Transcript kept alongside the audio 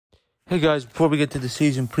Hey guys, before we get to the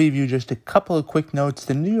season preview, just a couple of quick notes.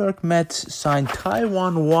 The New York Mets signed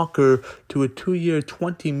Taiwan Walker to a 2-year,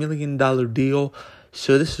 $20 million deal.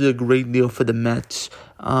 So this is a great deal for the Mets.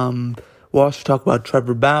 We'll also talk about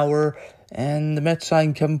Trevor Bauer, and the Mets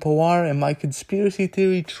signed Kevin Pillar, and my conspiracy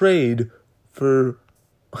theory trade for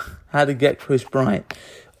how to get Kris Bryant.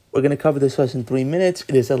 We're going to cover this less in 3 minutes.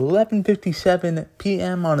 It is 11:57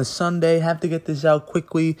 p.m. on a Sunday. Have to get this out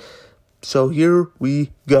quickly. So here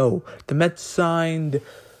we go. The Mets signed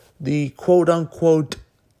the quote-unquote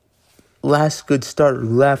last good starter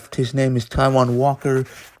left. His name is Taiwan Walker.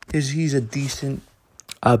 He's a decent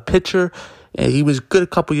pitcher. He was good a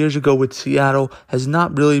couple years ago with Seattle. Has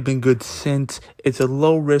not really been good since. It's a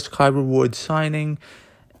low-risk, high-reward signing.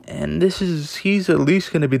 And he's at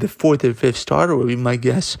least going to be the fourth or fifth starter, would be my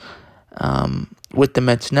guess, with the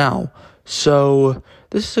Mets now. So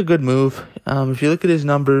this is a good move. If you look at his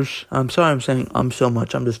numbers, I'm sorry I'm saying so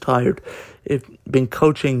much. I'm just tired. I've been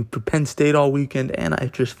coaching for Penn State all weekend, and I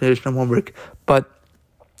just finished some homework. But,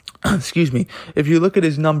 excuse me, if you look at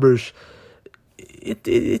his numbers,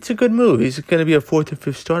 it's a good move. He's going to be a fourth or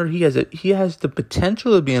fifth starter. He has the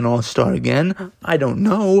potential to be an all-star again. I don't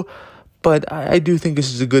know, but I do think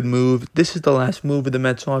this is a good move. This is the last move of the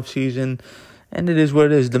Mets offseason, and it is what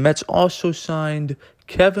it is. The Mets also signed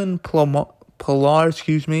Kevin Pillar,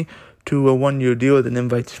 to a 1-year deal with an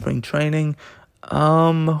invite to spring training.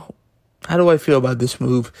 How do I feel about this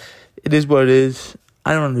move? It is what it is.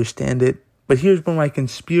 I don't understand it. But here's where my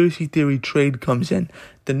conspiracy theory trade comes in.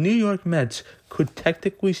 The New York Mets could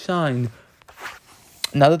technically sign,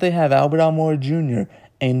 now that they have Albert Almora Jr.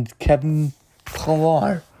 and Kevin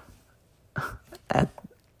Pillar,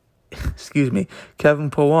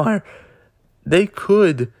 Kevin Pillar, they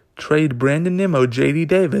could trade Brandon Nimmo, J.D.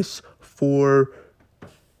 Davis, for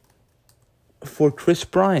Kris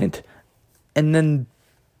Bryant. And then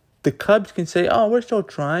the Cubs can say, oh, we're still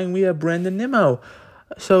trying. We have Brandon Nimmo.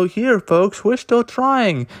 So here, folks, we're still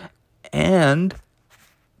trying. And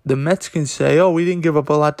the Mets can say, oh, we didn't give up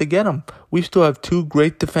a lot to get him. We still have two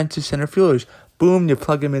great defensive center fielders. Boom, you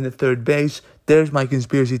plug him in at third base. There's my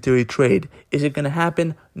conspiracy theory trade. Is it going to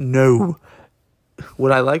happen? No.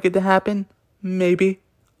 Would I like it to happen? Maybe.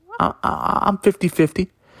 I'm 50-50.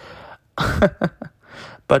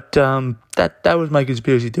 But that was my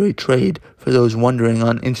conspiracy theory trade, for those wondering,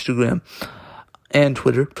 on Instagram and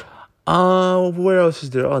Twitter. Where else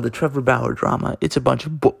is there? Oh, the Trevor Bauer drama. It's a bunch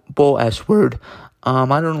of bull S word. I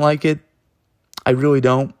don't like it. I really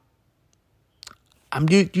don't.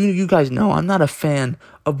 You guys know I'm not a fan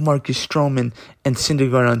of Marcus Stroman and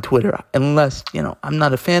Syndergaard on Twitter, unless, I'm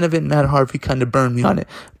not a fan of it. Matt Harvey kind of burned me on it.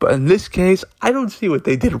 But in this case, I don't see what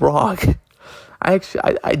they did wrong. I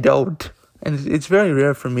don't. And it's very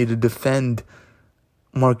rare for me to defend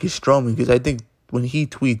Marcus Stroman, because I think when he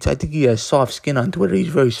tweets, I think he has soft skin on Twitter. He's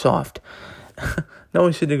very soft. Noah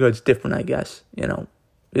Syndergaard's different, I guess. It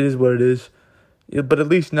is what it is. But at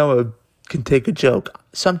least Noah can take a joke.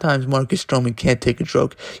 Sometimes Marcus Stroman can't take a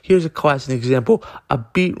joke. Here's a classic example. A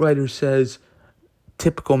beat writer says,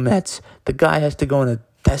 typical Mets, the guy has to go and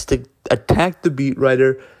has to attack the beat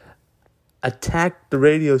writer, attack the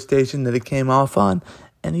radio station that it came off on,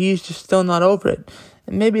 and he's just still not over it.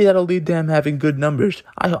 And maybe that'll lead to him having good numbers.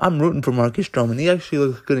 I'm rooting for Marcus Stroman. He actually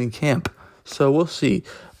looks good in camp. So we'll see.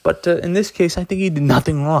 But in this case, I think he did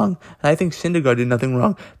nothing wrong. And I think Syndergaard did nothing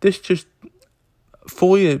wrong. This just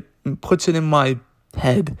fully puts it in my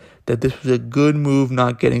head that this was a good move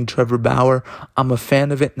not getting Trevor Bauer. I'm a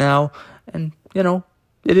fan of it now. And,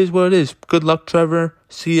 it is what it is. Good luck, Trevor.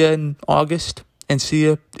 See you in August. And see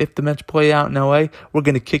you if the Mets play out in L.A. We're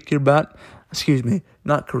going to kick your butt. Excuse me,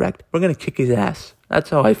 not correct. We're going to kick his ass. That's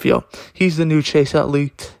how I feel. He's the new Chase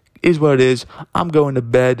Utley. Is what it is. I'm going to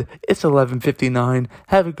bed. It's 11:59.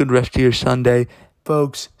 Have a good rest of your Sunday.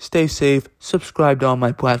 Folks, stay safe. Subscribe to all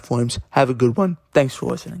my platforms. Have a good one. Thanks for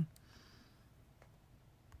listening.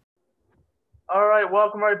 All right,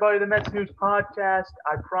 welcome everybody to the Mets News Podcast.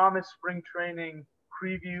 I promised spring training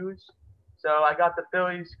previews. So I got the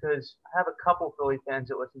Phillies because I have a couple Philly fans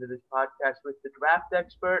that listen to this podcast with the draft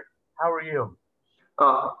expert. How are you?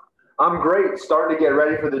 I'm great. Starting to get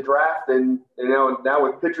ready for the draft, and now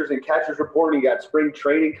with pitchers and catchers reporting, you got spring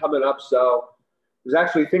training coming up. So there's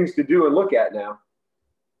actually things to do and look at now.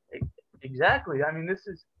 Exactly. I mean,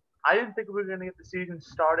 I didn't think we were going to get the season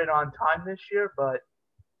started on time this year, but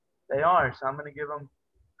they are. So I'm going to give them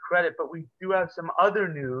credit. But we do have some other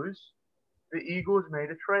news. The Eagles made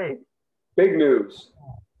a trade. Big news.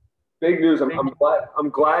 I'm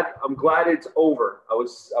glad it's over. I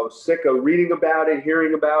was sick of reading about it,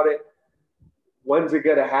 hearing about it. When's it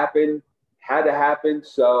gonna happen? Had to happen.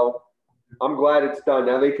 So I'm glad it's done.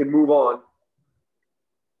 Now they can move on.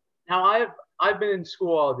 Now I've been in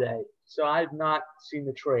school all day, so I've not seen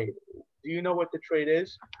the trade. Do you know what the trade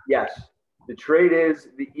is? Yes. The trade is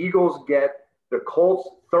the Eagles get the Colts'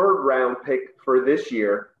 third round pick for this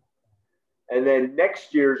year. And then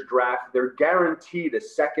next year's draft, they're guaranteed a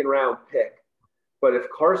second round pick. But if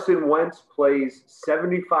Carson Wentz plays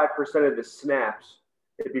 75% of the snaps,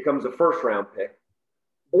 it becomes a first round pick.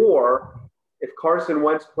 Or if Carson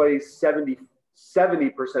Wentz plays 70%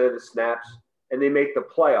 of the snaps and they make the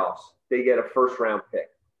playoffs, they get a first round pick.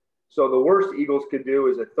 So the worst Eagles could do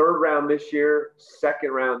is a third round this year,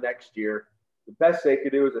 second round next year. The best they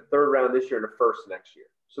could do is a third round this year and a first next year.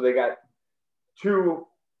 So they got two,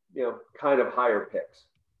 kind of higher picks.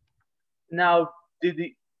 Now, did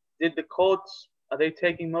the Colts, are they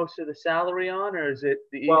taking most of the salary on, or is it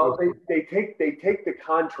the Eagles? Well, they take the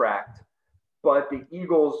contract, but the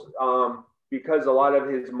Eagles, because a lot of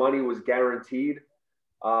his money was guaranteed,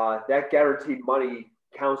 that guaranteed money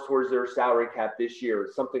counts towards their salary cap this year.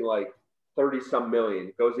 It's something like 30-some million.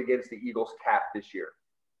 It goes against the Eagles' cap this year.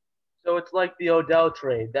 So it's like the Odell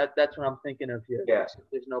trade. That's what I'm thinking of here. Yeah.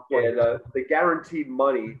 There's no place. Yeah, the guaranteed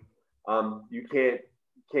money, you can't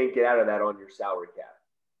get out of that on your salary cap.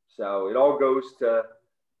 So it all goes to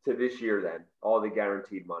this year then, all the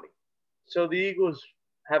guaranteed money. So the Eagles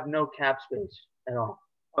have no cap space at all.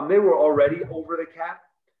 They were already over the cap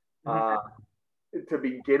to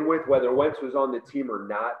begin with, whether Wentz was on the team or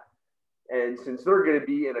not. And since they're going to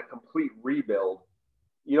be in a complete rebuild,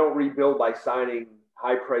 you don't rebuild by signing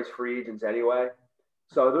high-priced free agents anyway.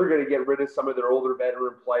 So they're going to get rid of some of their older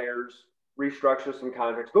veteran players, restructure some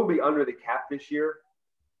contracts. They'll be under the cap this year,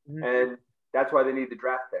 and that's why they need the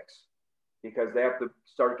draft picks, because they have to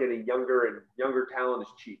start getting younger, and younger talent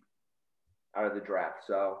is cheap out of the draft.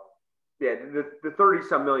 So, yeah, the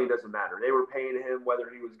 30-some million doesn't matter. They were paying him whether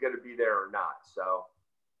he was going to be there or not. So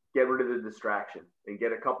get rid of the distraction and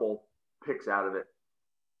get a couple picks out of it.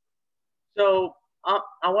 So I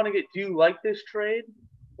want to get. Do you like this trade,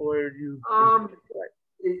 or do you?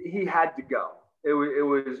 He had to go. It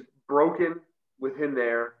was broken with him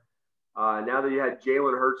there. Now that you had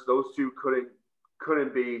Jalen Hurts, those two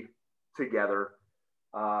couldn't be together.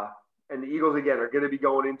 And the Eagles again are going to be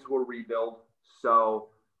going into a rebuild. So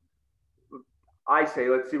I say,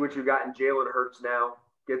 let's see what you got in Jalen Hurts now.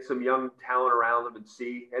 Get some young talent around them and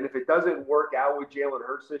see. And if it doesn't work out with Jalen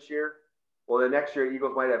Hurts this year, well, the next year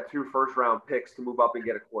Eagles might have 2 first-round picks to move up and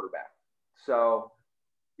get a quarterback. So,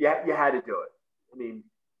 yeah, you had to do it. I mean,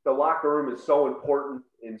 the locker room is so important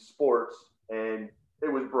in sports, and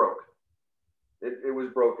it was broke. It was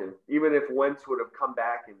broken. Even if Wentz would have come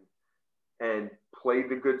back and played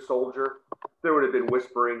the good soldier, there would have been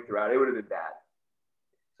whispering throughout. It would have been bad.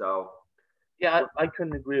 So, yeah, I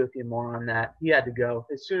couldn't agree with you more on that. He had to go.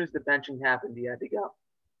 As soon as the benching happened, he had to go.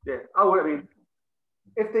 Yeah. I mean,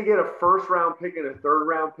 if they get a first-round pick and a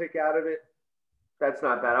third-round pick out of it, that's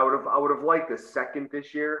not bad. I would have liked a second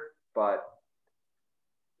this year, but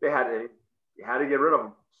you had to get rid of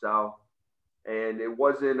him. So, and it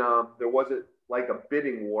wasn't there wasn't like a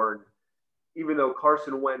bidding war. Even though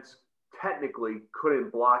Carson Wentz technically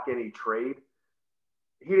couldn't block any trade,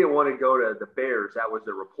 he didn't want to go to the Bears. That was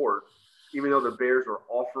the report. Even though the Bears were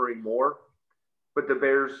offering more, but the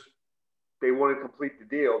Bears, they wanted to complete the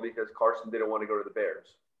deal because Carson didn't want to go to the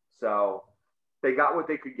Bears. So they got what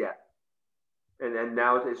they could get. And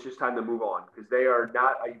now it's just time to move on because they are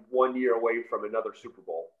not 1 year away from another Super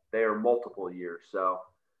Bowl. They are multiple years. So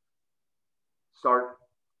start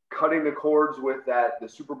cutting the cords with the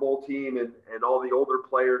Super Bowl team and all the older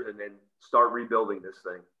players and then start rebuilding this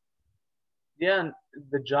thing. Yeah, and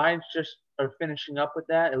the Giants just are finishing up with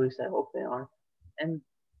that. At least I hope they are. And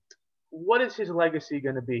what is his legacy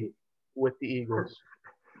going to be with the Eagles?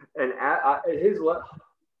 And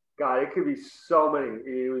God, it could be so many.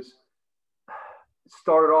 He was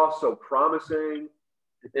started off so promising.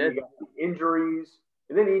 Then he got the injuries,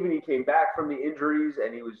 and then even he came back from the injuries,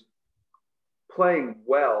 and he was playing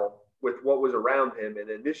well with what was around him. And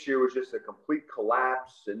then this year was just a complete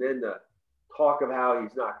collapse. And then the talk of how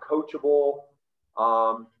he's not coachable.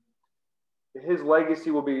 His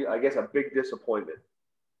legacy will be, I guess, a big disappointment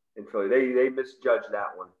in Philly. They misjudged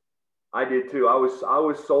that one. I did too. I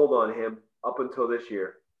was sold on him up until this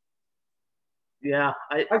year. Yeah,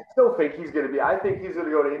 I still think he's going to be. I think he's going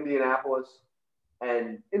to go to Indianapolis,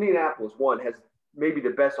 and Indianapolis has maybe the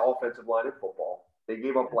best offensive line in football. They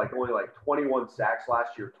gave up only 21 sacks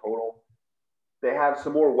last year total. They have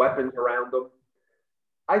some more weapons around them.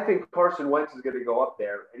 I think Carson Wentz is going to go up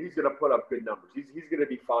there, and he's going to put up good numbers. He's going to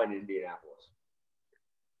be fine in Indianapolis.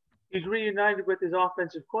 He's reunited with his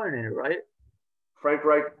offensive coordinator, right? Frank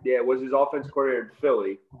Reich, was his offense coordinator in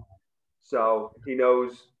Philly, so he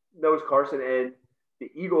knows Carson. And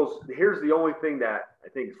the Eagles. Here's the only thing that I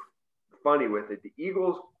think is funny with it: the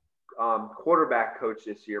Eagles quarterback coach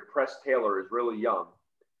this year, Press Taylor, is really young.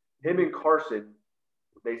 Him and Carson,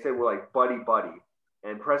 they say were like buddy.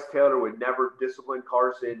 And Press Taylor would never discipline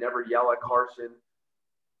Carson, never yell at Carson.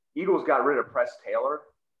 Eagles got rid of Press Taylor.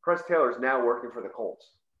 Press Taylor is now working for the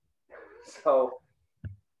Colts. So,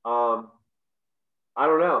 I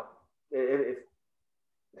don't know.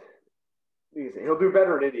 He'll do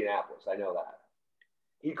better in Indianapolis. I know that.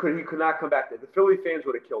 He could not come back there. The Philly fans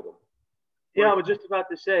would have killed him. Yeah, I was just about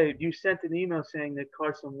to say, you sent an email saying that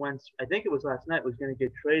Carson Wentz, I think it was last night, was going to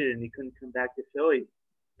get traded and he couldn't come back to Philly.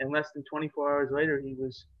 And less than 24 hours later, he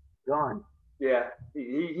was gone. Yeah,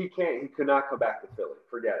 he can't. He could not come back to Philly.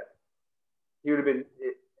 Forget it. He would have been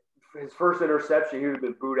his first interception. He would have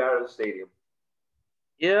been booed out of the stadium.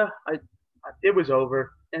 Yeah, it was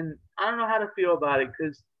over, and I don't know how to feel about it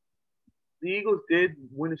because the Eagles did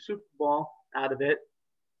win a Super Bowl out of it,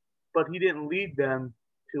 but he didn't lead them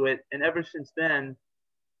to it, and ever since then,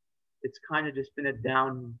 it's kind of just been a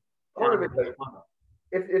down. Part of it,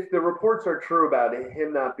 if the reports are true about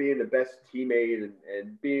him not being the best teammate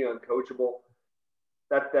and being uncoachable,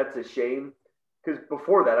 that's a shame. Because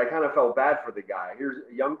before that, I kind of felt bad for the guy. Here's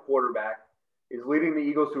a young quarterback, is leading the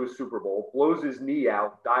Eagles to a Super Bowl, blows his knee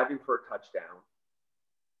out, diving for a touchdown.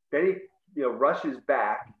 Then he rushes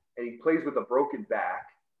back, and he plays with a broken back,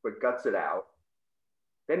 but guts it out.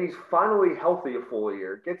 Then he's finally healthy a full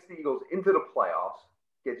year, gets the Eagles into the playoffs,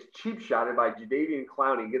 gets cheap shotted by Jadeveon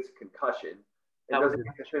Clowney, gets a concussion, and doesn't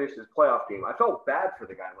get to finish his playoff game. I felt bad for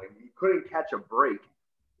the guy. Like, he couldn't catch a break.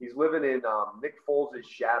 He's living in Nick Foles'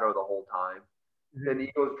 shadow the whole time. Mm-hmm. Then the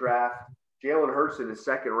Eagles draft Jalen Hurts in the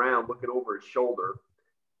second round, looking over his shoulder.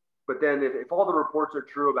 But then if all the reports are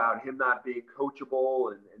true about him not being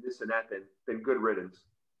coachable and this and that, then good riddance.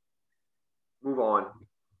 Move on.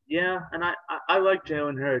 Yeah, and I like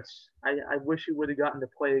Jalen Hurts. I wish he would have gotten to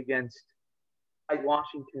play against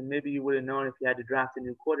Washington. Maybe you would have known if you had to draft a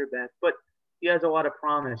new quarterback. But he has a lot of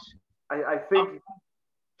promise. I think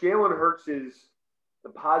Jalen Hurts the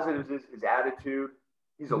positives is his attitude.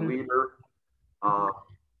 He's a leader.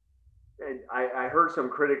 And I heard some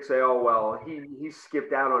critics say, "Oh well, he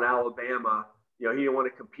skipped out on Alabama. He didn't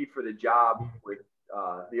want to compete for the job with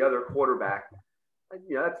the other quarterback."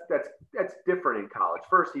 That's different in college.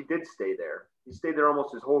 First, he did stay there. He stayed there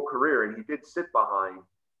almost his whole career, and he did sit behind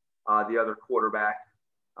the other quarterback.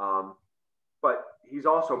 But he's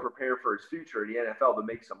also preparing for his future in the NFL to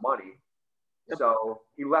make some money. Yep. So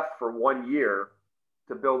he left for 1 year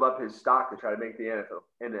to build up his stock to try to make the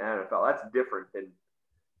NFL. That's different than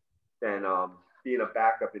being a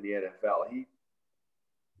backup in the NFL.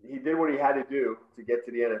 He did what he had to do to get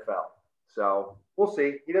to the NFL. So we'll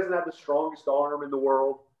see. He doesn't have the strongest arm in the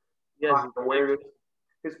world.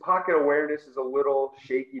 His pocket awareness is a little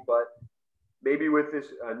shaky, but maybe with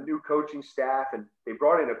this new coaching staff, and they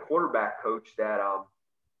brought in a quarterback coach that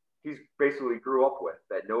he's basically grew up with,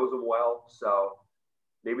 that knows him well. So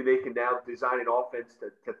maybe they can now design an offense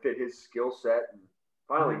to fit his skill set and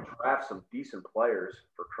finally draft some decent players,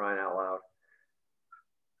 for crying out loud.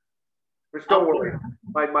 Just don't worry.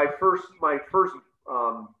 My first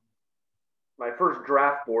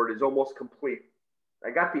draft board is almost complete.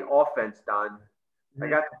 I got the offense done. I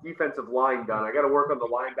got the defensive line done. I got to work on the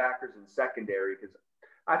linebackers and secondary because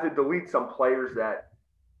I have to delete some players that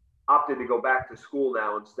opted to go back to school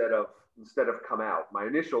now instead of come out. My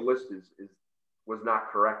initial list was not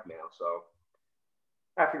correct now, so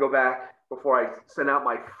I have to go back before I send out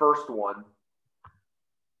my first one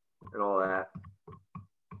and all that.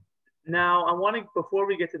 Now, before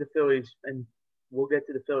we get to the Phillies, and we'll get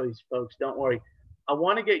to the Phillies, folks, don't worry. I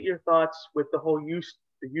want to get your thoughts with the whole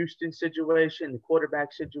Houston situation, the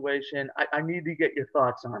quarterback situation. I need to get your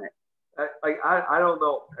thoughts on it. I don't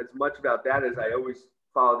know as much about that as I always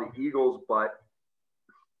follow the Eagles, but,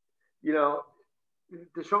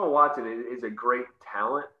 Deshaun Watson is a great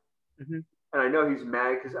talent. Mm-hmm. And I know he's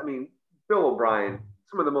mad because, Bill O'Brien,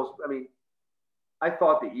 I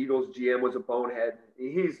thought the Eagles GM was a bonehead.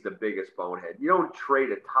 He's the biggest bonehead. You don't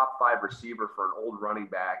trade a top 5 receiver for an old running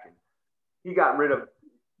back. And he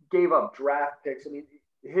gave up draft picks.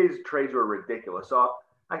 His trades were ridiculous. So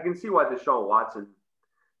I can see why Deshaun Watson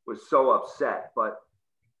was so upset. But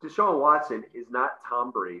Deshaun Watson is not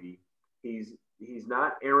Tom Brady. He's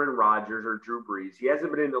not Aaron Rodgers or Drew Brees. He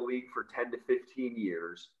hasn't been in the league for 10 to 15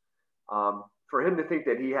 years. For him to think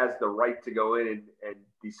that he has the right to go in and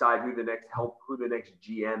decide who the next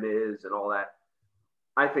GM is and all that,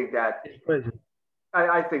 I think that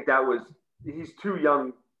he's too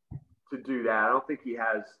young to do that. I don't think he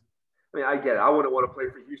has. I mean, I get it. I wouldn't want to play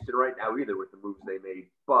for Houston right now either with the moves they made.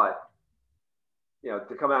 But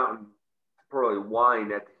to come out and probably whine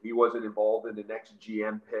that he wasn't involved in the next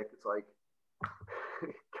GM pick, it's like,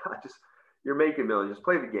 God, just you're making millions. Just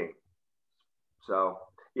play the game. So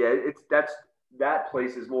yeah, that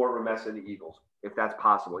place is more of a mess than the Eagles, if that's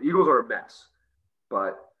possible. Eagles are a mess,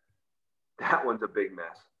 but that one's a big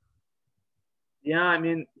mess. Yeah, I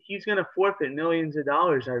mean, he's going to forfeit millions of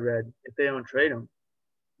dollars, I read, if they don't trade him.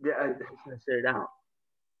 Yeah, he's going to sit it out.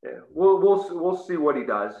 Yeah, we'll see what he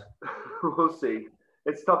does. We'll see.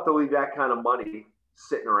 It's tough to leave that kind of money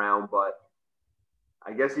sitting around, but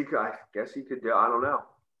I guess he could. Do. I don't know.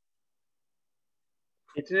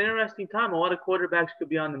 It's an interesting time. A lot of quarterbacks could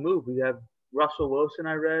be on the move. We have Russell Wilson,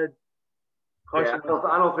 I read. Carson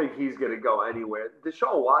I don't think he's going to go anywhere.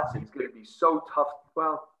 Deshaun Watson's going to be so tough.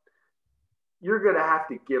 Well, you're going to have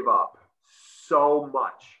to give up so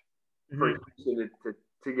much for Houston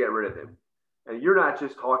to get rid of him. And you're not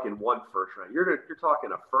just talking one first round. You're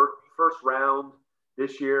talking a first round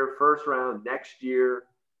this year, first round next year,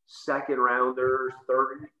 second rounders,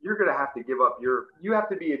 third. You're going to have to give up you have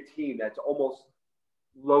to be a team that's almost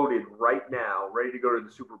loaded right now, ready to go to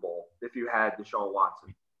the Super Bowl if you had Deshaun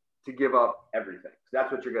Watson, to give up everything.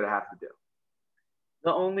 That's what you're going to have to do.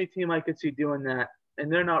 The only team I could see doing that,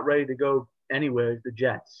 and they're not ready to go anywhere, is the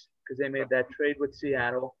Jets, because they made that trade with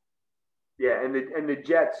Seattle. Yeah, and the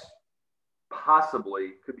Jets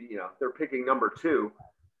possibly could be, they're picking number 2.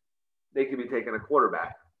 They could be taking a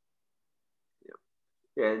quarterback.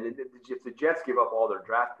 Yeah, and if the Jets give up all their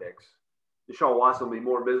draft picks, Deshaun Watson will be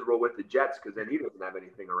more miserable with the Jets because then he doesn't have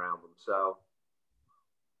anything around him. So,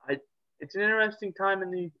 it's an interesting time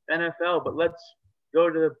in the NFL, but let's go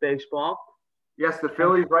to baseball. Yes, the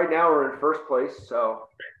Phillies right now are in first place. So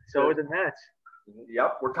are the Mets.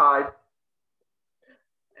 Yep, we're tied.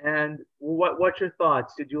 And what's your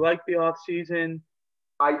thoughts? Did you like the offseason?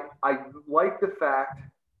 I like the fact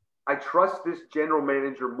I trust this general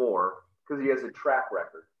manager more because he has a track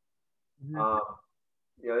record. Mm-hmm.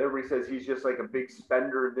 Everybody says he's just like a big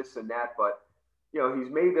spender and this and that, but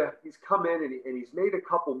he's come in and he's made a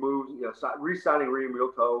couple moves. Re-signing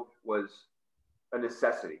Realmuto was a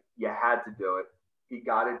necessity. You had to do it. He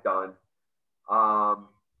got it done.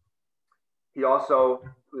 He also,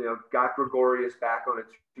 got Gregorius back on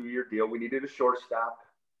a 2-year deal. We needed a shortstop.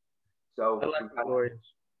 So I like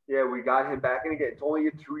Gregorius. Yeah, we got him back. And again, it's only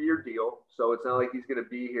a 2-year deal. So it's not like he's going to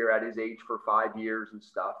be here at his age for 5 years and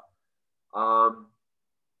stuff.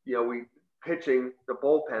 We pitching the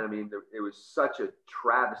bullpen. I mean, it was such a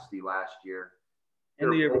travesty last year.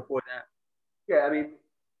 And the year before that. Yeah, I mean,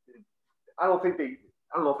 I don't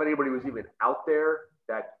know if anybody was even out there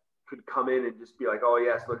that could come in and just be like, oh,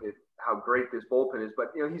 yes, look at how great this bullpen is.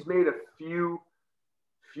 But, he's made a few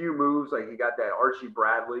moves. Like he got that Archie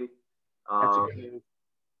Bradley. That's a good move.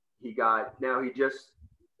 He just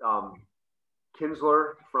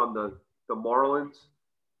Kinsler from the Marlins.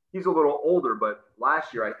 He's a little older, but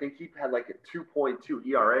last year I think he had like a 2.2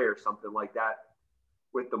 ERA or something like that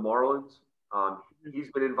with the Marlins.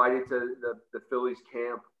 He's been invited to the Phillies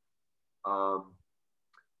camp. I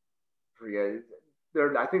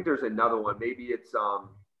think there's another one. Maybe it's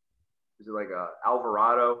is it like a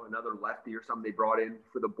Alvarado, another lefty or something they brought in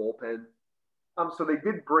for the bullpen. So they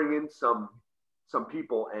did bring in some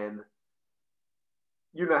people, and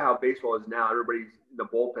you know how baseball is now. Everybody's in the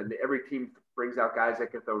bullpen. Every team brings out guys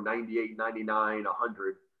that can throw 98, 99,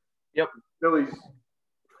 100. Yep.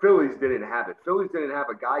 Phillies didn't have it. Phillies didn't have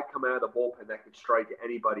a guy come out of the bullpen that could strike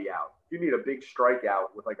anybody out. You need a big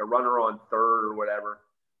strikeout with like a runner on third or whatever.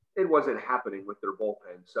 It wasn't happening with their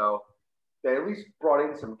bullpen. So they at least brought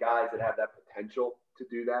in some guys that have that potential to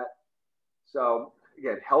do that. So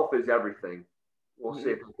again, health is everything. We'll see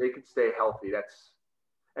if they can stay healthy.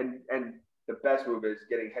 And the best move is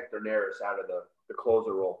getting Hector Neris out of the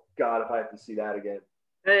closer role. God, if I have to see that again.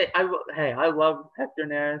 Hey, I love Hector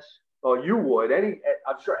Neris. Oh, you would.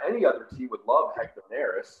 I'm sure any other team would love Hector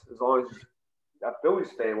Neris as long as a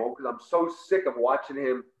Phillies fan won't, because I'm so sick of watching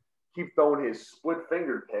him keep throwing his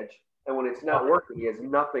split-fingered pitch, and when it's not working, he has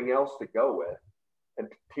nothing else to go with, and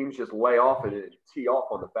teams just lay off and tee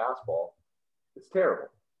off on the fastball. It's terrible.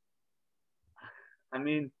 I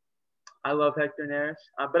mean, I love Hector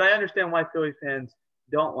Neris, but I understand why Philly fans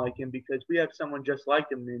don't like him, because we have someone just like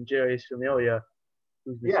him in Jerry Familia,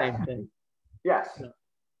 who's the same thing. Yes. So.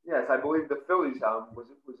 Yes, I believe the Phillies. Was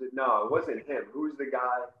it? No, it wasn't him. Who's the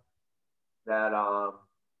guy that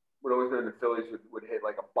would always go to the Phillies would hit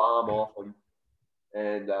like a bomb off him,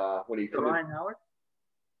 and when he comes Ryan Howard?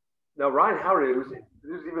 No, Ryan Howard. It was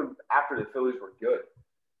even after the Phillies were good.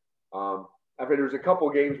 I mean, there was a couple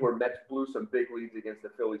games where Mets blew some big leads against the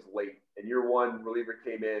Phillies late, and your one reliever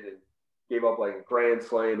came in and gave up like a grand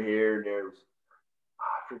slam here, and there was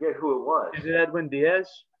I forget who it was. Is it Edwin Diaz?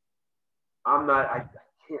 I'm not. I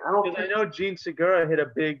can't. I don't. Because I know Gene Segura hit a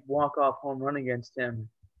big walk-off home run against him.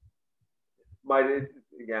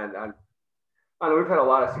 Again. I know we've had a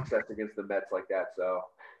lot of success against the Mets like that, so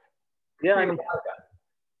yeah, I mean,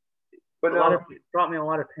 but no, it brought me a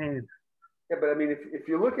lot of pain. Yeah, but I mean, if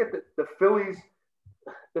you look at the Phillies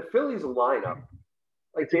lineup,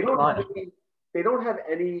 like they don't have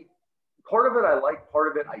any. Part of it I like, part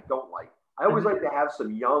of it I don't like. I always like to have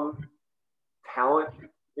some young talent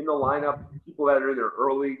in the lineup, people that are in their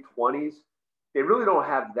early 20s. They really don't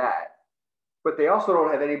have that. But they also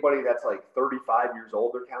don't have anybody that's like 35 years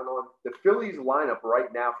old they're counting on. The Phillies lineup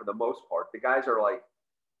right now, for the most part, the guys are like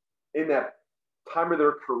in that time of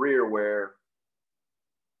their career where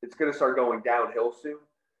it's going to start going downhill soon.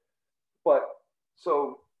 But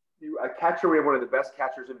so a catcher, we have one of the best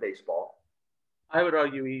catchers in baseball. I would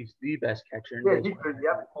argue he's the best catcher in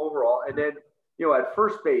baseball. Overall. And then, at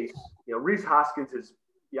first base, Rhys Hoskins is,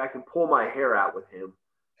 I can pull my hair out with him.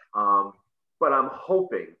 But I'm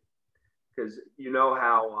hoping, because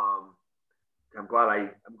how I'm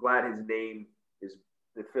glad his name is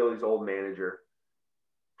the Phillies' old manager,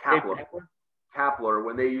 Kapler,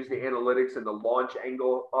 when they use the analytics and the launch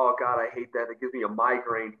angle. Oh God, I hate that. It gives me a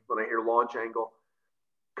migraine when I hear launch angle.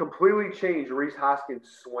 Completely changed Rhys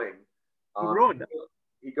Hoskins' swing. He ruined it.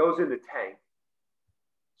 He goes in the tank.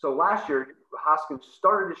 So last year, Hoskins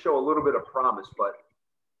started to show a little bit of promise, but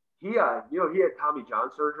he had Tommy John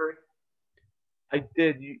surgery. I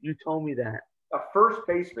did. You told me that. A first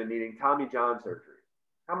baseman needing Tommy John surgery.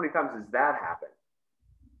 How many times has that happened?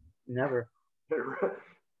 Never.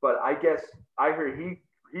 But I guess I heard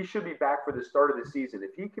he should be back for the start of the season.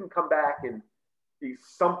 If he can come back and be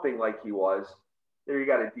something like he was, there you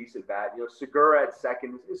got a decent bat. Segura at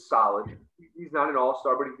second is solid. He's not an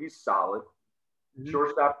all-star, but he's solid. Mm-hmm.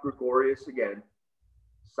 Shortstop Gregorius, again,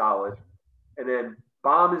 solid. And then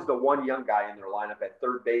Baum is the one young guy in their lineup at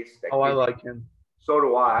third base. I like him. So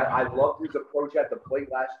do I. I loved his approach at the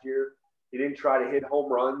plate last year. He didn't try to hit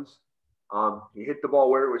home runs. He hit the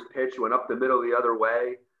ball where it was pitched, went up the middle the other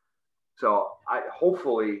way. So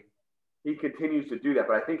hopefully he continues to do that.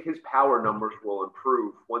 But I think his power numbers will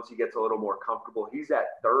improve once he gets a little more comfortable. He's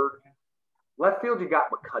at third. Left field, you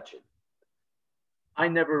got McCutchen. I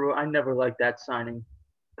never liked that signing.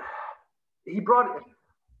 He brought it.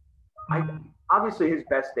 Obviously, his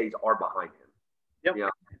best days are behind him.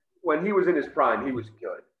 Yep. When he was in his prime, he was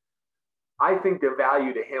good. I think the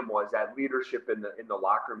value to him was that leadership in the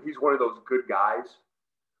locker room. He's one of those good guys,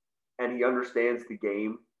 and he understands the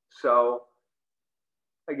game. So,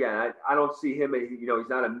 again, I don't see him. He's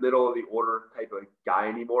not a middle of the order type of guy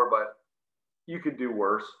anymore. But you could do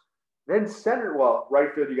worse. Then center,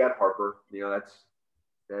 right field, you got Harper. That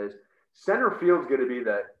is center field's going to be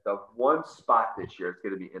the one spot this year. It's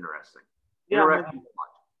going to be interesting. Yeah.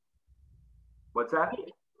 What's that?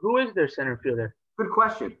 Who is their center fielder? Good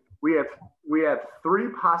question. We have three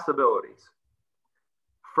possibilities.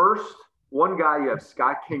 First, one guy, you have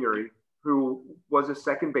Scott Kingery, who was a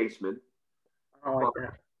second baseman. I like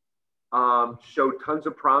that. Showed tons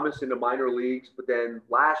of promise in the minor leagues, but then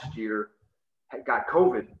last year got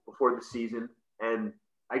COVID before the season, and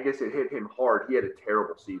I guess it hit him hard. He had a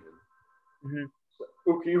terrible season. Mm-hmm.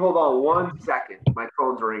 So, can you hold on 1 second? My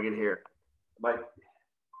phone's ringing here.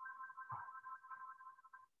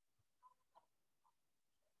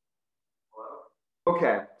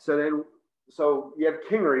 Okay, so you have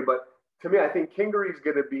Kingery, but to me, I think Kingery's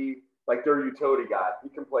going to be like their utility guy. He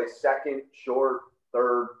can play second, short,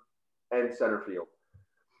 third, and center field.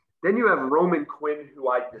 Then you have Roman Quinn, who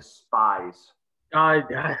I despise.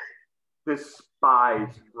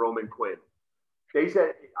 Despise Roman Quinn. They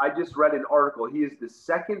said, I just read an article. He is the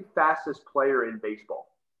second fastest player in baseball.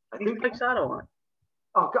 He picks out a lot.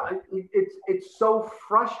 Oh God, it's so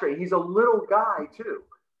frustrating. He's a little guy too.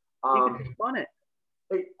 He can run it.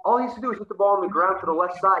 All he has to do is hit the ball on the ground to the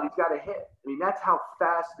left side. He's got to hit. I mean, that's how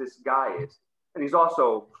fast this guy is. And he's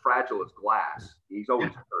also fragile as glass. He's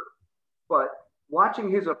always hurt. But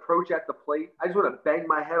watching his approach at the plate, I just want to bang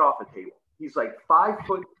my head off the table. He's like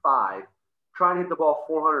 5'5", trying to hit the ball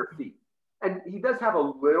 400 feet. And he does have a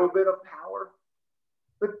little bit of power.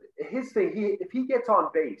 But his thing, if he gets on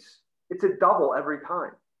base, it's a double every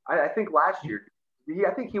time. I think last year,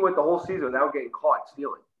 I think he went the whole season without getting caught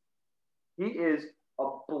stealing. He is a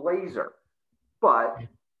blazer. But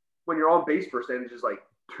when your on base percentage is like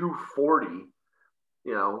 240,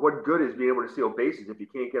 what good is being able to steal bases if you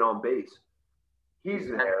can't get on base? He's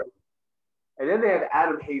there. And then they have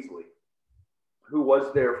Adam Hazley. who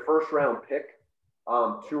was their first round pick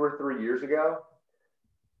 2 or 3 years ago.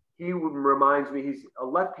 He reminds me, he's a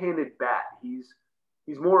left-handed bat. He's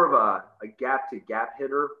more of a gap-to-gap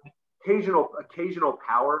hitter, occasional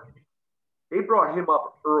power. They brought him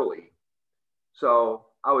up early. So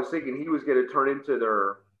I was thinking he was going to turn into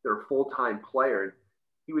their full-time player.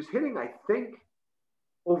 He was hitting, I think,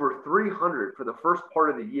 over 300 for the first part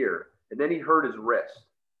of the year, and then he hurt his wrist.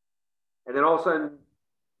 And then all of a sudden,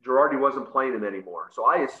 Girardi wasn't playing him anymore. So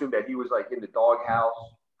I assumed that he was like in the doghouse.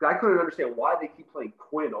 I couldn't understand why they keep playing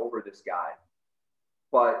Quinn over this guy.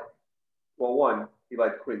 But, well, one, he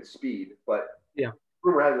liked Quinn's speed. But yeah,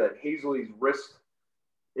 rumor has that Hazley's wrist,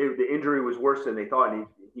 the injury was worse than they thought. And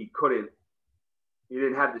he couldn't. He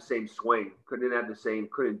didn't have the same swing. Didn't have the same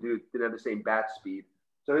bat speed.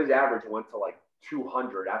 So his average went to like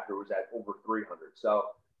 200 after it was at over 300.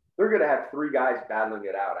 So they're going to have three guys battling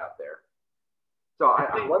it out there. So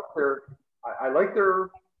I like their.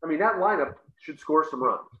 I mean, that lineup should score some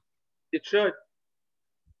runs. It should.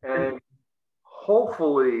 And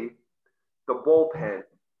hopefully the bullpen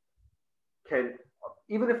can,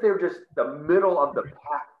 even if they're just the middle of the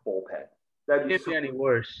pack bullpen, that'd be can't be any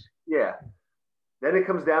worse. Yeah. Then it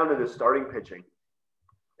comes down to the starting pitching.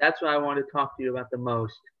 That's what I want to talk to you about the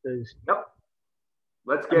most. Yep.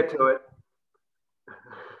 Let's get to it.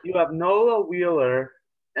 You have Nola, Wheeler,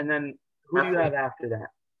 and then who do you have after that?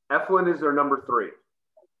 Eflin is their number 3.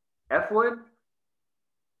 Eflin,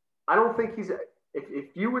 I don't think he's –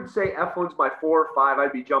 if you would say Eflin's my 4 or 5,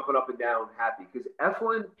 I'd be jumping up and down happy because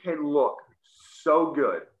Eflin can look so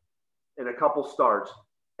good in a couple starts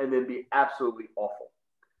and then be absolutely awful.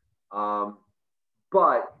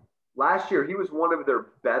 But last year he was one of their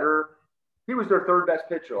better – he was their third best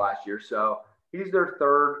pitcher last year, so he's their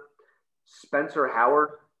third. Spencer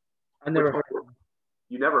Howard. I never heard of him.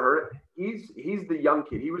 You never heard it? He's the young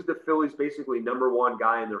kid. He was the Phillies' basically number 1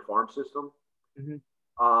 guy in their farm system.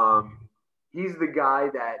 Mm-hmm. He's the guy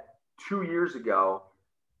that 2 years ago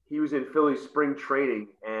he was in Phillies spring training,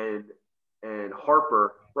 and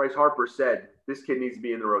Bryce Harper said this kid needs to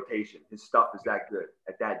be in the rotation. His stuff is that good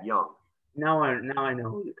at that young. Now I know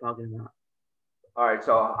who you're talking about. All right,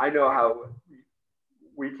 so I know how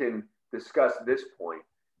we can discuss this point.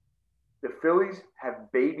 The Phillies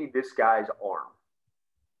have babied this guy's arm.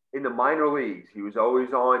 In the minor leagues, he was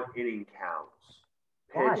always on inning counts,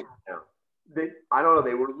 pitch counts. I don't know.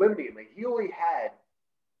 They were limiting him. Like, he only had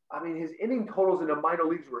 – I mean, his inning totals in the minor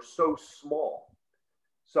leagues were so small.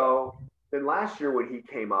 So then last year when he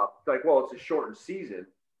came up, like, well, it's a shortened season,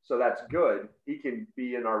 so that's good. He can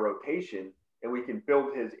be in our rotation, and we can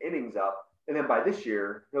build his innings up. And then by this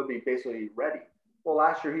year, he'll be basically ready. Well,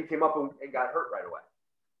 last year he came up and got hurt right away.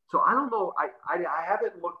 So I don't know. I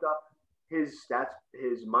haven't looked up his stats,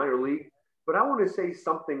 his minor league, but I want to say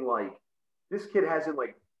something like this kid hasn't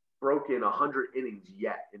like broken 100 innings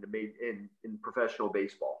yet in professional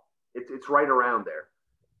baseball. It's right around there.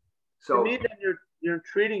 So to me, then you're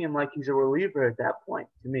treating him like he's a reliever at that point.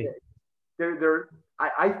 To me,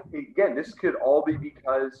 again, this could all be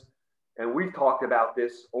because, and we've talked about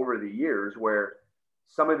this over the years, where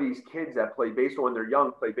some of these kids that play baseball when they're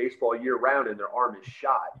young play baseball year round and their arm is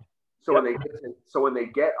shot. So when they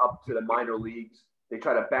get up to the minor leagues, they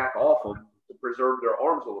try to back off them to preserve their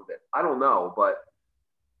arms a little bit. I don't know, but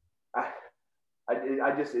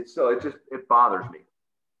it bothers me.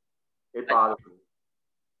 It bothers me.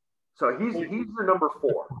 So he's the number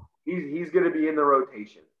 4. He's going to be in the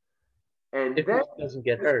rotation, and if then he doesn't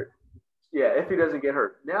get hurt. Yeah, if he doesn't get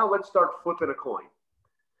hurt. Now let's start flipping a coin.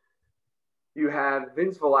 You have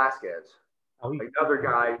Vince Velasquez, another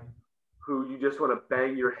guy who you just want to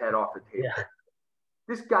bang your head off the table. Yeah.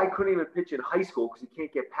 This guy couldn't even pitch in high school because he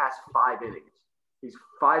can't get past 5 innings. He's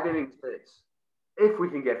 5 innings pitched, if we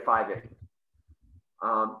can get 5 innings.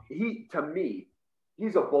 To me,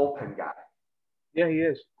 he's a bullpen guy. Yeah, he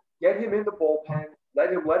is. Get him in the bullpen.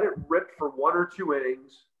 Let it rip for 1 or 2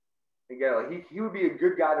 innings. And he would be a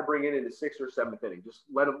good guy to bring in the 6th or 7th inning. Just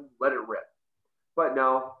let it rip. But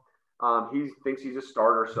no. He thinks he's a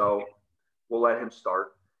starter, so we'll let him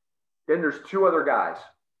start. Then there's 2 other guys.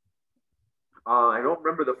 I don't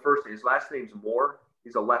remember the first name. His last name's Moore.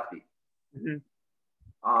 He's a lefty. Mm-hmm.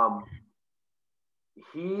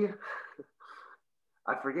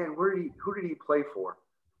 I forget who did he play for?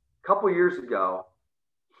 A couple years ago,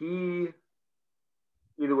 he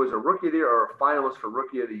either was a rookie of the year or a finalist for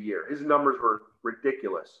rookie of the year. His numbers were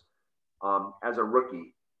ridiculous as a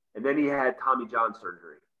rookie. And then he had Tommy John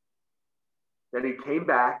surgery. Then he came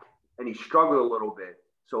back and he struggled a little bit.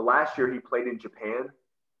 So last year he played in Japan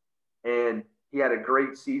and he had a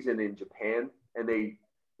great season in Japan. And they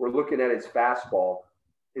were looking at his fastball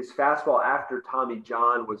his fastball after Tommy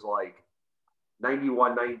John was like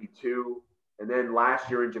 91, 92. And then last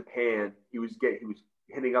year in Japan, he was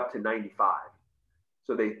hitting up to 95.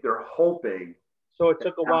 So they're hoping. So it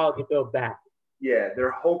took a while to build back. Yeah,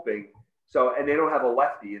 they're hoping. So, and they don't have a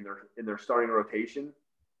lefty in their starting rotation.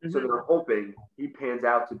 Mm-hmm. So they're hoping he pans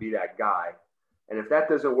out to be that guy. And if that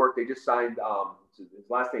doesn't work, they just signed his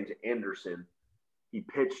last name's Anderson. He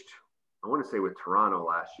pitched, I want to say, with Toronto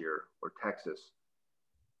last year or Texas.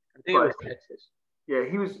 I think it was Texas. Yeah,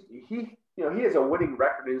 he has a winning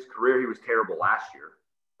record in his career. He was terrible last year.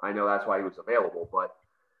 I know that's why he was available. But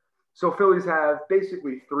so Phillies have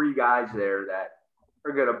basically 3 guys there that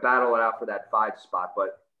are going to battle it out for that 5 spot.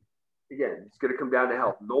 But again, it's going to come down to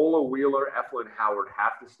health. Nola, Wheeler, Eflin, Howard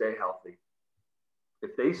have to stay healthy.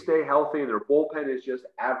 If they stay healthy and their bullpen is just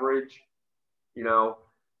average, the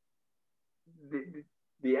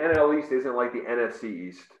NL East isn't like the NFC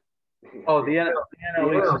East. Oh, the NL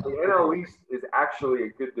East. The NL East is actually a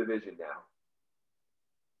good division now.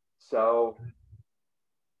 So,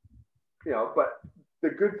 but the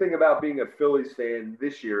good thing about being a Phillies fan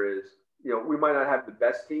this year is, we might not have the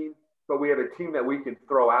best team, but we have a team that we can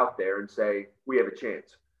throw out there and say we have a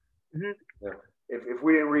chance. Mm-hmm. If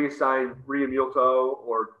we didn't reassign Realmuto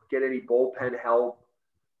or get any bullpen help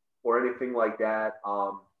or anything like that,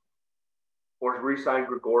 or resign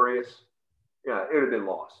Gregorius, it would have been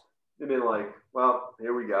lost. It'd been like, well,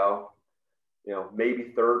 here we go.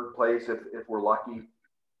 Maybe 3rd place if we're lucky.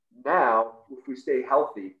 Now, if we stay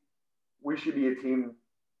healthy, we should be a team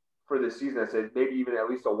for this season that said maybe even at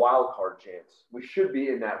least a wild card chance. We should be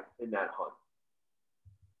in that hunt.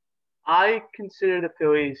 I consider the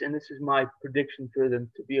Phillies, and this is my prediction for them,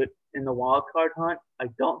 to be in the wild card hunt. I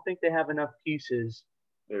don't think they have enough pieces.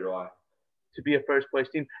 Neither do I. To be a first place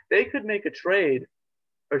team. They could make a trade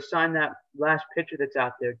or sign that last pitcher that's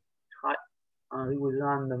out there. He was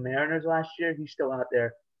on the Mariners last year. He's still out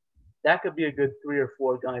there. That could be a good 3 or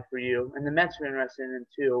 4 guy for you. And the Mets are interested in him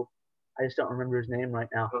too. I just don't remember his name right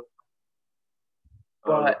now.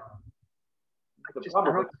 But I don't see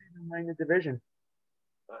them winning the division.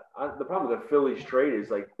 The problem with the Phillies trade is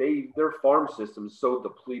like their farm system is so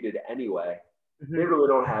depleted anyway. Mm-hmm. They really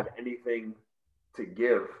don't have anything to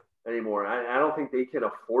give anymore. I don't think they can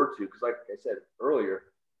afford to, because like I said earlier,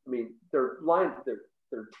 I mean their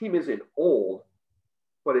team isn't old,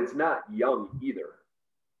 but it's not young either.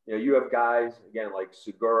 You have guys again like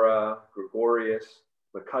Segura, Gregorius,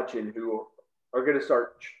 McCutchen, who are going to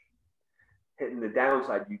start hitting the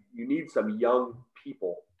downside. You need some young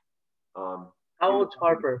people. How old's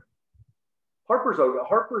Harper? Harper's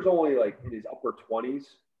only like in his upper 20s.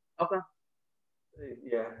 Okay.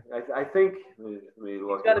 Yeah, I think. Let me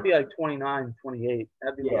look. He's got to be like 29, 28.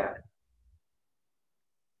 That'd be right.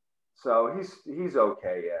 So he's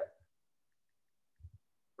okay yet.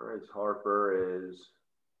 Whereas Harper is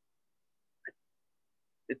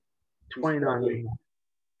 29.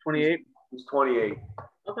 28? He's 28.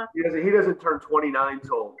 Okay. He doesn't turn 29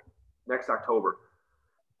 till next October.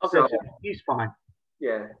 Okay, so he's fine.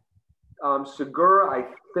 Yeah. Segura, I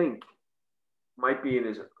think, might be in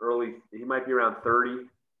his he might be around 30.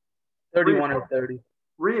 31 or 30.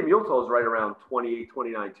 Realmuto is right around 28,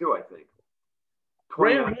 29 too, I think.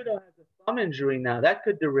 Realmuto has a thumb injury now. That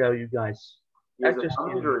could derail you guys. He has a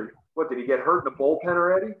thumb injury. What, did he get hurt in the bullpen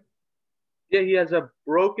already? Yeah, he has a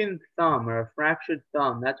broken thumb or a fractured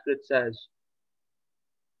thumb. That's what it says.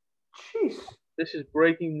 Jeez. This is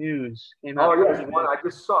breaking news. I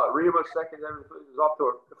just saw it. Reba second is off to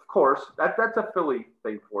of course. That's a Philly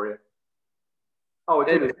thing for you. Oh,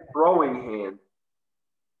 it's in his throwing hand.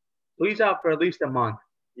 So he's out for at least a month.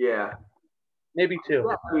 Yeah. Maybe 2.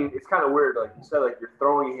 Yeah, I mean, it's kind of weird. Like you said, like your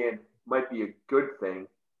throwing hand might be a good thing,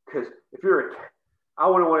 because I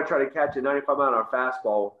wouldn't want to try to catch a 95-mile-an-hour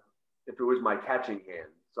fastball if it was my catching hand.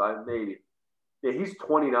 So he's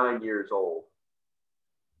 29 years old.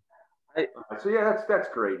 So that's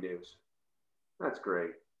great news. That's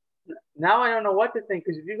great. Now I don't know what to think,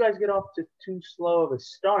 because if you guys get off to too slow of a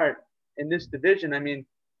start in this division, I mean,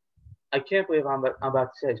 I can't believe I'm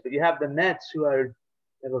about to say this, but you have the Mets, who have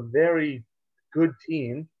a very good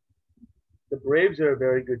team. The Braves are a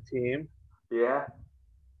very good team. Yeah.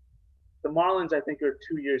 The Marlins, I think, are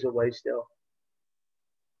 2 years away still.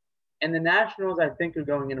 And the Nationals, I think, are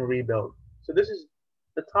going in a rebuild. So this is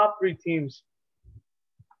the top 3 teams.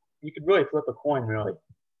 You could really flip a coin, really.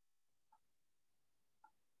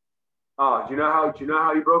 Oh, do you know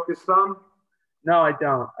how he broke his thumb? No, I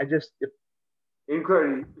don't. He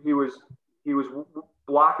was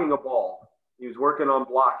blocking a ball. He was working on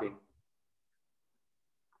blocking.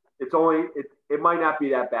 It might not be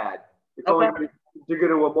that bad. It's only they're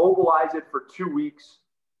going to immobilize it for 2 weeks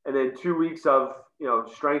and then 2 weeks of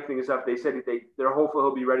strengthening and stuff. They said that they're hopeful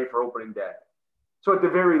he'll be ready for opening day. So at the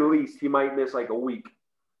very least, he might miss like a week.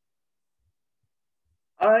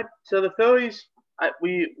 All right. So the Phillies,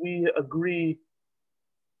 we agree,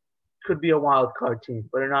 could be a wild card team,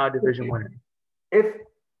 but are not a division winner.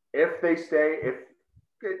 If they stay,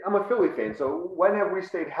 I'm a Philly fan, so when have we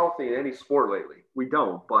stayed healthy in any sport lately? We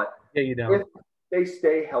don't. But yeah, you don't. If they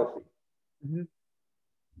stay healthy, mm-hmm.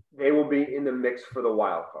 they will be in the mix for the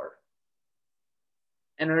wild card.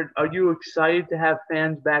 And are you excited to have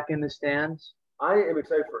fans back in the stands? I am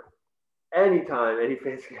excited for anytime any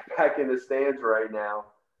fans get back in the stands right now.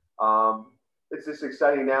 It's just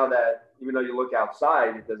exciting now that even though you look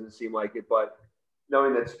outside, it doesn't seem like it, but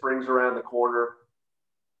knowing that spring's around the corner,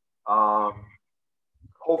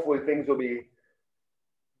 hopefully things will be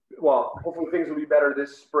better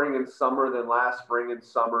this spring and summer than last spring and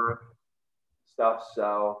summer stuff.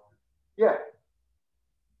 So, yeah,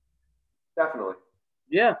 definitely.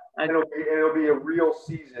 Yeah. It'll be a real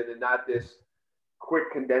season and not this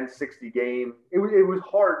quick condensed 60 game. It was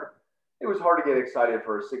hard. It was hard to get excited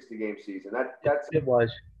for a 60 game season. It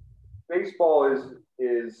was. Baseball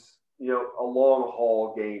is a long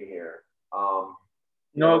haul game here.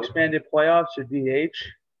 No expanded playoffs or DH.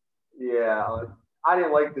 Yeah, I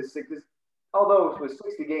didn't like this. Although it was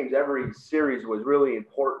 60 games, every series was really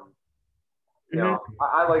important.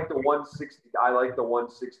 I like the 160. I like the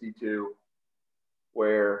 162,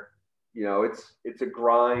 where it's a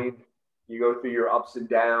grind. You go through your ups and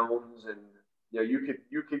downs, and you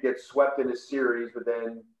could get swept in a series, but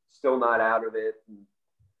then still not out of it. And,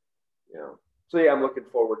 so yeah, I'm looking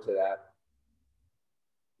forward to that.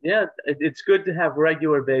 Yeah, it's good to have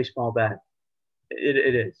regular baseball back.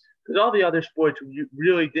 It is, because all the other sports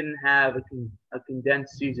really didn't have a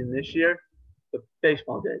condensed season this year, but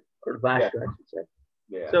baseball did, or last year, I should say.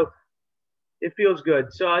 Yeah. So it feels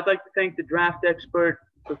good. So I'd like to thank the draft expert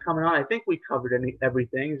for coming on. I think we covered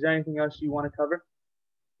everything. Is there anything else you want to cover?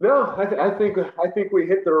 No, I think we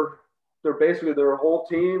hit their basically their whole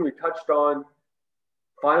team. We touched on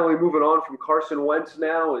finally moving on from Carson Wentz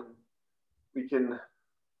now, and we can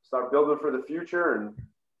start building for the future. And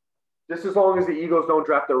just as long as the Eagles don't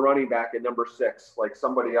draft their running back at number 6 like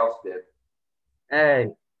somebody else did. Hey.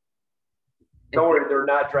 Don't worry, they're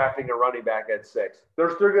not drafting a running back at 6.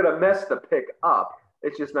 They're still going to mess the pick up.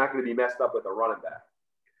 It's just not going to be messed up with a running back.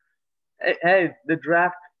 Hey, the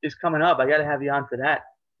draft is coming up. I got to have you on for that.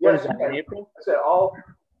 Yes, what is that, in April? I said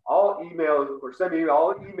I'll email or send me.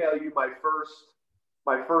 I'll email you my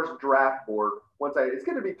first draft board. It's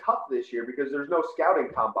going to be tough this year because there's no scouting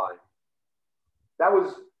combine. That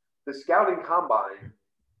was the scouting combine.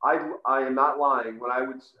 I am not lying when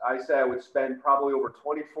I say I would spend probably over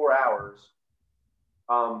 24 hours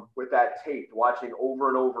with that tape watching over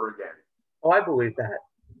and over again. Oh, I believe that.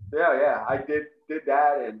 Yeah, I did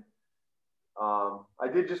that, and I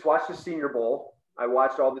did just watch the Senior Bowl. I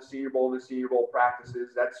watched all the Senior Bowl and the Senior Bowl practices.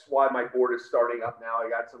 That's why my board is starting up now. I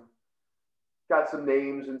got some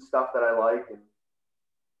names and stuff that I like, and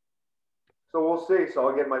so we'll see. So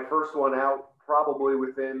I'll get my first one out probably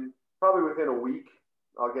within a week.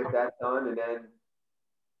 I'll get that done, and then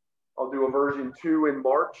I'll do a version 2 in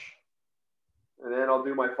March, and then I'll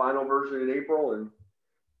do my final version in April, and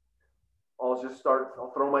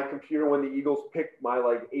I'll throw my computer when the Eagles pick my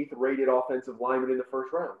 8th rated offensive lineman in the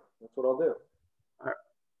first round. That's what I'll do.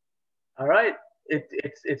 All right.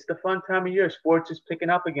 It's the fun time of year. Sports is picking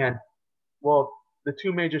up again. Well, the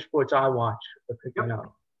 2 major sports I watch are picking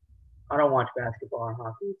up. I don't watch basketball or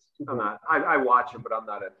hockey. I'm not. I watch them, but I'm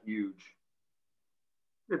not a huge.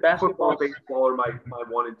 Basketball, baseball are my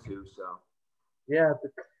 1 and 2. So. Yeah,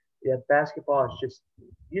 basketball is just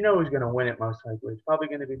who's going to win it most likely. It's probably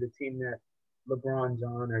going to be the team that LeBron's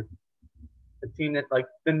on, or the team that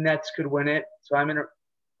the Nets could win it. So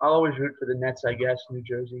I'll always root for the Nets, I guess. New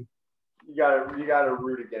Jersey. You gotta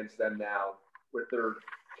root against them now with their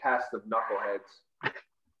cast of knuckleheads.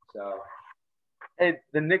 So. Hey,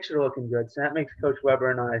 the Knicks are looking good, so that makes Coach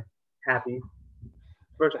Weber and I happy.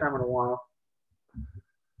 First time in a while.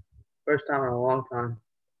 First time in a long time.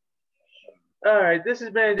 All right, this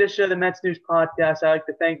has been an edition of the Mets News Podcast. I'd like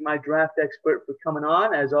to thank my draft expert for coming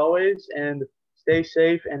on, as always, and stay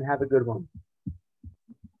safe and have a good one.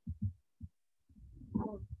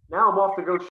 Now I'm off to go